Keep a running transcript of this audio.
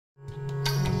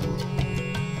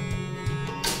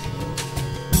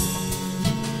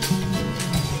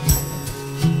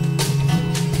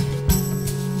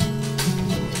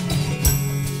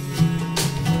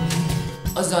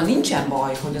Azzal nincsen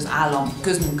baj, hogy az állam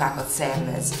közmunkákat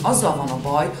szervez. Azzal van a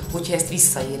baj, hogyha ezt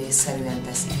visszaérésszerűen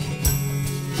teszik.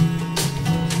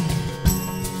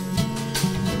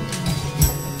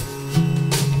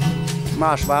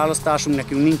 Más választásunk,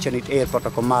 nekünk nincsen itt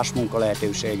Érpatakon más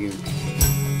munkalehetőségünk.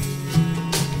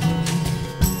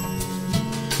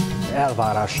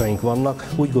 Elvárásaink vannak.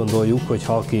 Úgy gondoljuk, hogy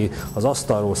ha aki az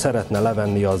asztalról szeretne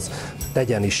levenni, az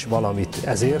tegyen is valamit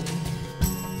ezért.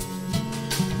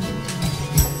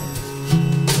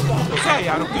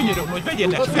 Feljárok, könyöröm, hogy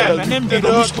vegyenek fel, mert nem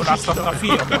bírom iskoláztatni a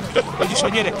fiamat, vagyis a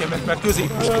gyerekemet, mert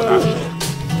középiskolás.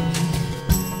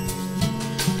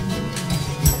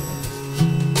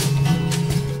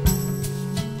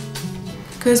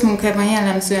 Közmunkában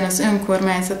jellemzően az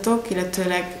önkormányzatok,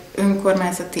 illetőleg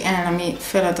önkormányzati állami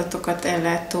feladatokat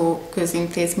ellátó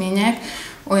közintézmények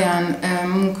olyan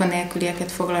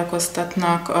munkanélkülieket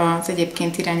foglalkoztatnak az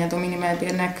egyébként irányadó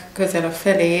minimálbérnek közel a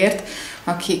feléért,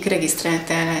 akik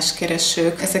regisztrált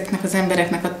álláskeresők. Ezeknek az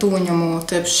embereknek a túlnyomó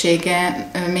többsége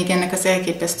még ennek az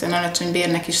elképesztően alacsony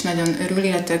bérnek is nagyon örül,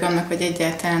 illetve annak, hogy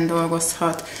egyáltalán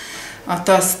dolgozhat. A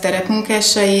TASZ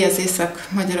terepmunkásai az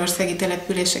észak-magyarországi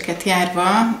településeket járva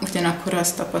ugyanakkor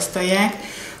azt tapasztalják,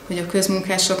 hogy a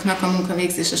közmunkásoknak a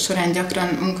munkavégzése során gyakran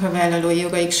munkavállalói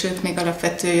jogaik, sőt még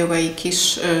alapvető jogaik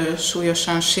is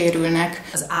súlyosan sérülnek.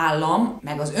 Az állam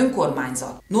meg az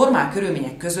önkormányzat normál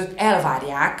körülmények között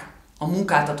elvárják a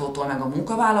munkáltatótól meg a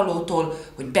munkavállalótól,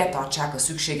 hogy betartsák a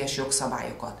szükséges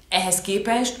jogszabályokat. Ehhez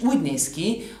képest úgy néz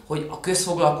ki, hogy a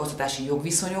közfoglalkoztatási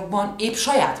jogviszonyokban épp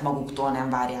saját maguktól nem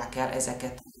várják el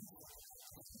ezeket.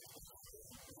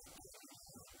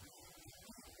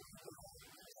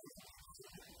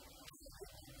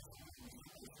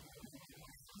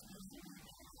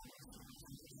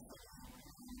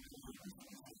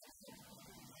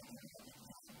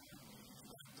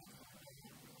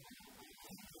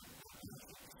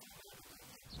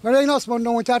 Mert én azt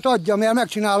mondom, hogy hát adja, mert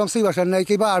megcsinálom szívesen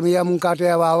neki, bármilyen munkát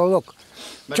elvállalok.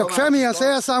 Csak semmilyen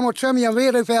szerszámot, semmilyen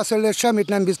vérőfelszerelést, semmit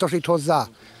nem biztosít hozzá.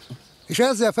 És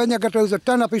ezzel fenyegetőzött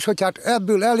tegnap is, hogy hát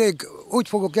ebből elég úgy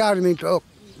fogok járni, mint a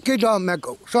Kidam, meg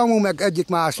Samu, meg egyik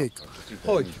másik.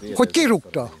 Hogy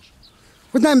kirúgta.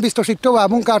 Hogy nem biztosít tovább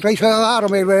munkátra is, ha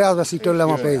 3 évre elveszi tőlem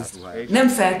a pénzt. Nem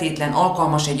feltétlen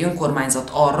alkalmas egy önkormányzat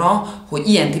arra, hogy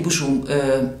ilyen típusú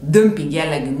dömping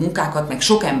jellegű munkákat, meg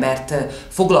sok embert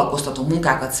foglalkoztató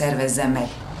munkákat szervezzen meg.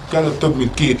 Több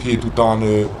mint 2 hét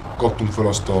után kaptunk fel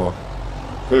azt a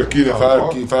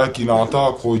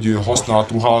felkínálták, hogy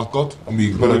használt ruhákat,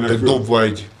 amíg belettek dobva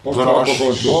egy garázsba,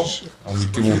 amíg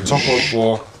ki volt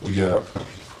szakadva, ugye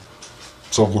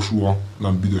szagosúva,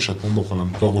 nem büdöset mondok,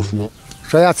 hanem szagosúva.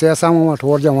 Saját célszámomat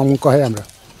hordjam a munkahelyemre.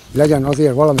 Legyen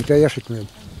azért valami teljesítmény,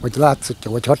 vagy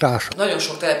látszatja, vagy hatása. Nagyon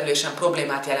sok településen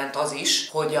problémát jelent az is,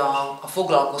 hogy a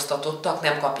foglalkoztatottak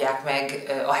nem kapják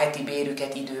meg a heti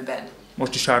bérüket időben.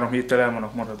 Most is 3 héttel el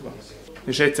vannak maradva.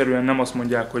 És egyszerűen nem azt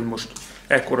mondják, hogy most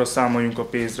ekkora számoljunk a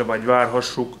pénzre, vagy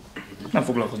várhassuk. Nem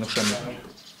foglalkoznak semmivel.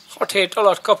 6 hét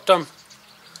alatt kaptam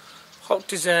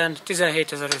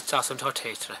 17.500 6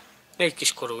 hétre. 4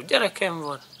 kiskorú gyerekem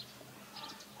van,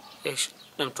 és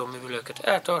nem tudom miből őket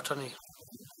eltartani.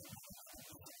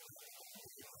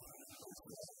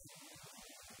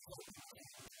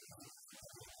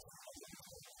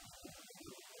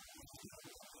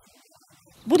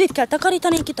 Budit kell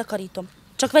takarítani, én kitakarítom.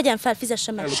 Csak vegyen fel,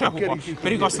 fizessen meg. Sehova.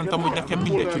 Pedig azt mondtam, hogy nekem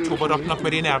mindegy, hogy hova raknak,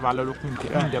 mert én elvállalok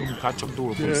minden munkát, csak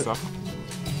dolgozzak.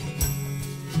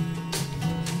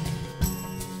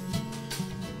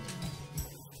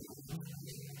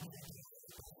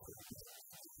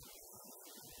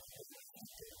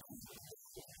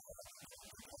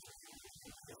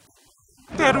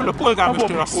 De erről a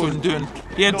polgármester asszony dönt,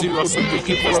 jegyző asszony, hogy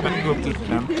kit vesz meg, kit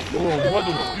nem.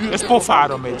 Ez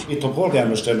pofára megy. Itt a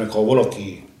polgármesternek, ha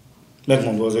valaki,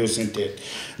 megmondva az őszintét,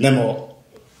 nem a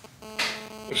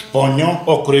spanja,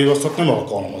 akkor ő azt nem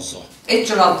alkalmazza. Egy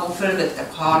családból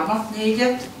felvettek 3-at,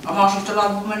 4-et, a másik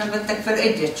családból nem vettek fel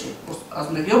 1-et, az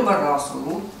meg jobban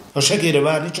rászorul. A segélyre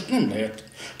várni csak nem lehet.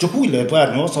 Csak úgy lehet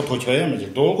várni azt, hogyha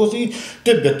elmegyek dolgozni,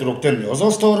 többet tudok tenni az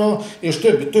asztalra, és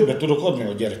többet tudok adni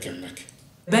a gyerekemnek.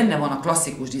 Benne van a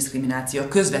klasszikus diszkrimináció, a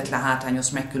közvetlen hátrányos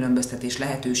megkülönböztetés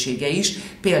lehetősége is,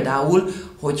 például,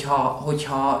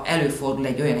 hogyha előfordul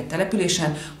egy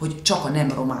településen, hogy csak a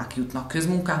nem romák jutnak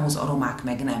közmunkához, a romák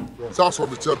meg nem.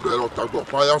 130 ember adták be a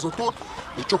pályázatot,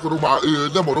 és csak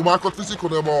nem a romákat viszik,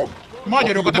 hanem a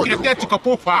magyarokat, akinek tetszik a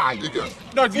pofáj. Igen.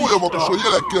 Folyamatosan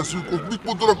jelentkezünk, hogy mit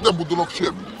mondanak, nem mondanak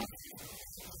semmit.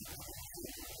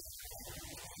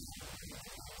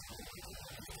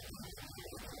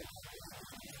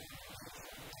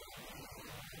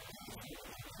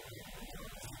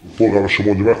 polgármester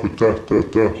mondja meg, hogy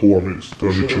te hova mész, te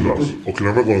mit csinálsz.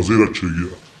 Akinek megvan az érettségie,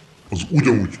 az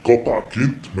ugyanúgy kapál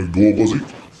kint, meg dolgozik,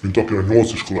 mint akinek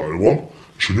 8 iskolája van,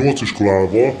 és a 8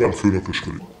 iskolával nem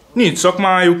főnökösködik. Nincs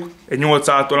szakmájuk, egy 8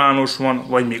 általános van,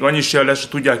 vagy még annyi se lesz,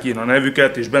 tudják írni a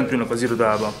nevüket, és bent ülnek az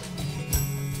irodában.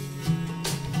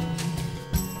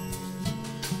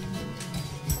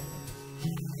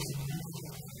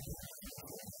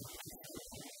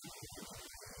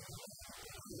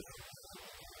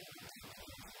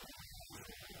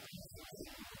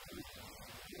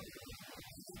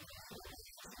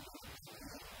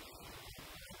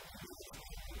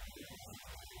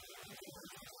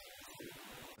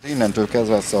 Innentől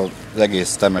kezdve ezt az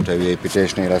egész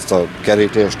temetőépítésnél ezt a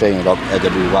kerítést én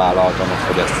egyedül vállaltam,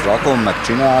 hogy ezt rakom,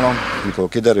 megcsinálom. Mikor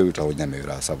kiderült, hogy nem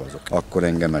őrá szavazok. Akkor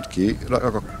engemet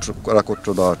kirakott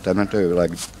oda a temető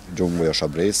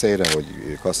legdzsombolyosabb részére, hogy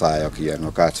kaszáljak ilyen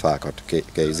akácfákat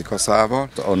kézikaszával.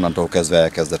 Onnantól kezdve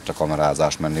elkezdett a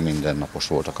kamerázás menni, mindennapos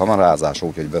volt a kamerázás,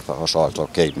 úgyhogy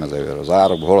behasaltak két mezőről az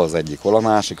árokba, hol az egyik, hol a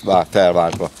másik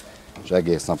felváltva, és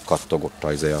egész nap kattogott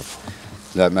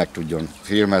de meg tudjon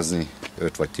filmezni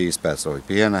 5 vagy 10 percre, hogy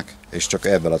pihenek, és csak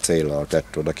ebben a céllal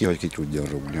tett oda ki, hogy ki tudjon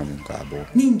rúgni a munkából.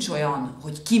 Nincs olyan,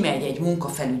 hogy kimegy egy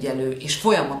munkafelügyelő, és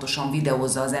folyamatosan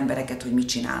videózza az embereket, hogy mit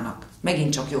csinálnak.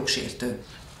 Megint csak jogsértő.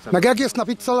 Meg egész nap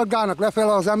itt szaladgálnak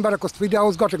lefele az emberek, azt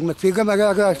videózgatnak, meg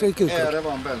filmegelgetik őket. Erre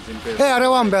van benzinpénz. Erre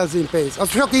van benzinpénz. Az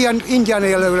csak ilyen ingyen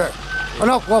élőre.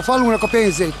 A falunak a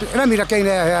pénzét. Nem ide kéne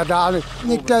elherdálni.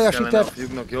 Mit teljesített?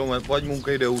 Jó, mert vagy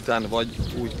munkaidő után, vagy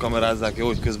úgy kamerázzák jó,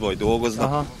 hogy közben hogy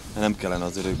dolgoznak. Nem kellene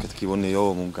azért őket kivonni jó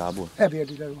a munkából.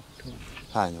 Ebédidő van.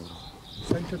 Hány óra?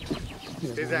 Szerinted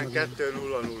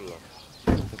 12:00.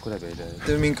 Akkor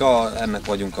ebédidő. Mink ennek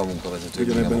vagyunk a munkavezetők.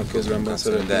 Ugyanebben a közbenben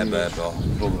szeretnénk. De ebbe a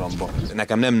programba.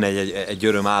 Nekem nem megy egy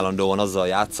öröm állandóan azzal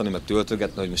játszani, meg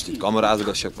töltögetni, hogy most itt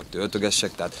kamerázgassak, meg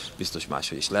töltögessek, tehát biztos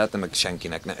máshogy is lehetne, meg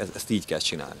senkinek ezt így kell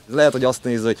csinálni. Lehet, hogy azt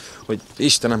nézze, hogy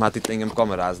Istenem, hát itt engem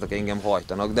kameráznak, engem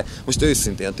hajtanak, de most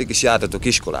őszintén, ti is jártatok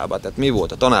iskolába, tehát mi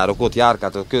volt? A tanárok ott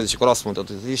járkáltak között, és akkor azt mondtad,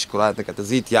 hogy az iskolát neked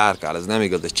ez itt járkál, ez nem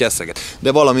igaz, ez cseszeget.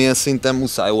 De valamilyen szinten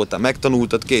muszáj voltál,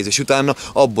 megtanultad, kész, és utána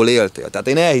abból éltél. Tehát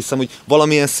én elhiszem, hogy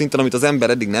valamilyen szinten, amit az ember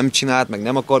eddig nem csinált, meg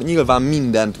nem akar, nyilván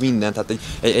mindent, hát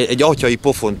egy atyai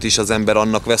pofont is az ember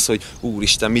annak vesz, hogy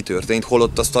úristen, mi történt,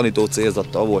 holott az tanító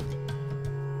célzattal volt.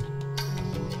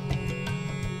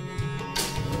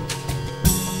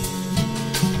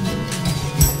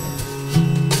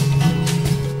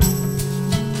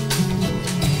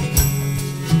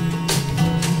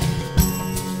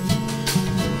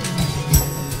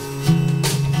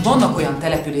 Vannak olyan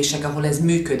települések, ahol ez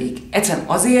működik. Egyszerűen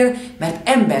azért, mert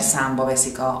emberszámba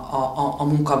veszik a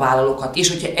munkavállalókat. És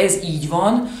hogyha ez így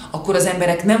van, akkor az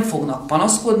emberek nem fognak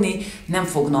panaszkodni, nem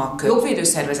fognak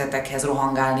jogvédőszervezetekhez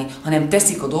rohangálni, hanem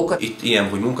teszik a dolgokat. Itt ilyen,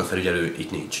 hogy munkafelügyelő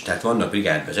itt nincs. Tehát vannak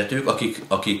brigádvezetők,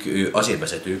 akik azért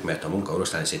vezetők, mert a munka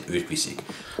oroszlán szerint őt viszik.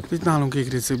 Itt nálunk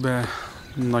Igricikben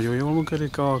nagyon jól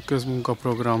működik a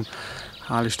közmunkaprogram.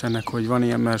 Hál' Istennek, hogy van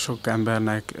ilyen, mert sok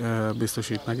embernek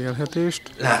biztosít megélhetést.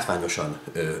 Látványosan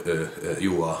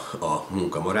jó a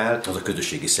munkamorál, az a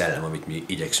közösségi szellem, amit mi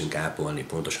igyekszünk ápolni,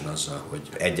 pontosan azzal, hogy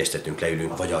egyeztetünk,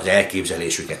 leülünk, vagy az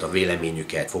elképzelésüket, a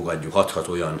véleményüket fogadjuk, hathat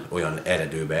olyan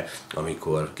eredőbe,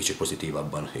 amikor kicsit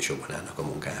pozitívabban és jobban állnak a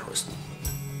munkához.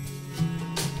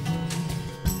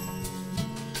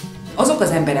 Azok az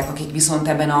emberek, akik viszont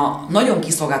ebben a nagyon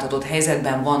kiszolgáltatott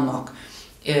helyzetben vannak,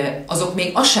 azok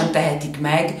még azt sem tehetik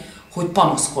meg, hogy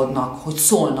panaszkodnak, hogy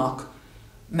szólnak.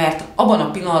 Mert abban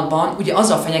a pillanatban ugye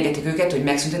azzal fenyegetik őket, hogy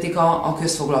megszüntetik a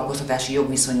közfoglalkoztatási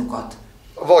jogviszonyukat.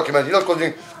 Ha valaki ment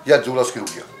nyilatkozni, jegyző azt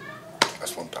kirúgja.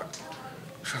 Ezt mondták.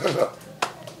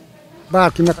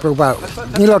 Bárki megpróbál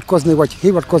nyilatkozni vagy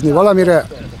hivatkozni valamire,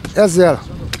 ezzel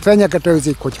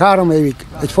fenyegetőzik, hogy 3 évig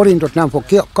egy forintot nem fog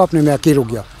kapni, mert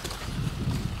kirúgja.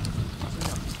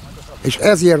 És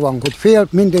ezért van, hogy fél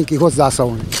mindenki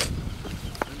hozzászólni.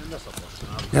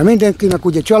 Mert mindenkinek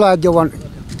ugye családja van,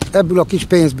 ebből a kis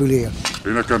pénzből él.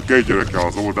 Én nekem 2 gyerekkel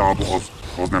az oldalában,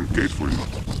 az nem 2 forint.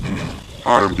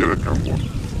 3 gyerekem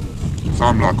van.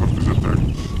 Számlákat fizetek,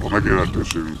 a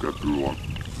megélhetőségünket van.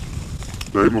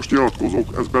 De én most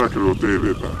nyilatkozok, ez belekerül a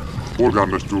tévébe. A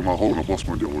polgármester már holnap azt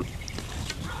mondja, hogy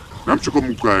nem csak a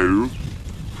munkahelyül,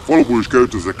 faluból is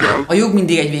költözek el. A jog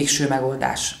mindig egy végső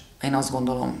megoldás. Én azt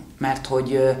gondolom, mert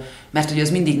hogy az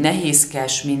mindig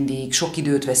nehézkes, mindig sok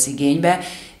időt vesz igénybe.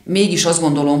 Mégis azt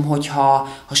gondolom, hogy ha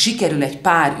sikerül egy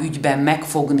pár ügyben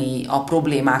megfogni a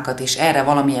problémákat, és erre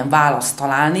valamilyen választ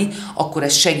találni, akkor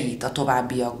ez segít a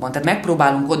továbbiakban. Tehát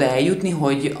megpróbálunk oda eljutni,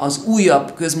 hogy az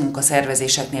újabb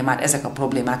közmunkaszervezéseknél már ezek a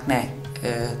problémák ne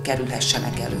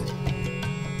kerülhessenek elő.